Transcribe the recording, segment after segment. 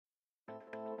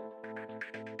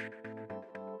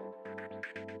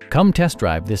Come test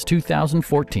drive this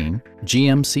 2014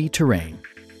 GMC Terrain.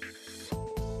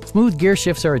 Smooth gear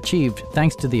shifts are achieved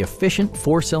thanks to the efficient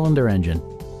 4-cylinder engine.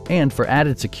 And for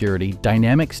added security,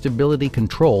 dynamic stability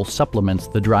control supplements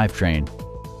the drivetrain.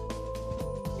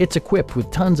 It's equipped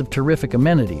with tons of terrific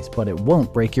amenities, but it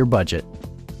won't break your budget.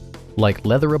 Like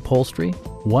leather upholstery,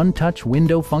 one-touch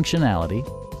window functionality,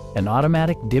 an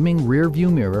automatic dimming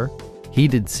rear-view mirror,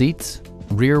 heated seats,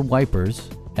 rear wipers,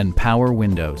 and power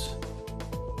windows.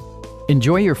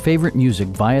 Enjoy your favorite music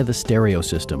via the stereo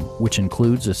system, which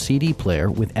includes a CD player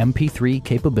with MP3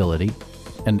 capability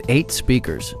and 8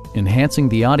 speakers, enhancing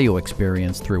the audio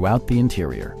experience throughout the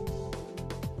interior.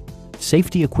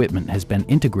 Safety equipment has been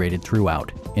integrated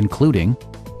throughout, including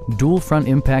dual front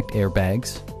impact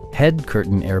airbags, head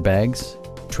curtain airbags,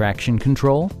 traction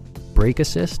control, brake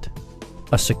assist,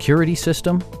 a security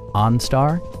system,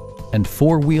 OnStar, and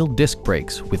 4-wheel disc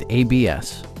brakes with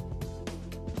ABS.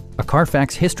 A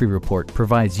Carfax history report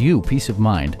provides you peace of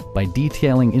mind by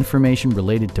detailing information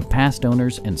related to past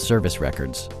owners and service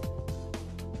records.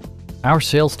 Our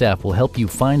sales staff will help you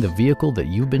find the vehicle that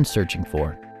you've been searching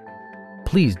for.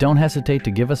 Please don't hesitate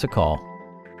to give us a call.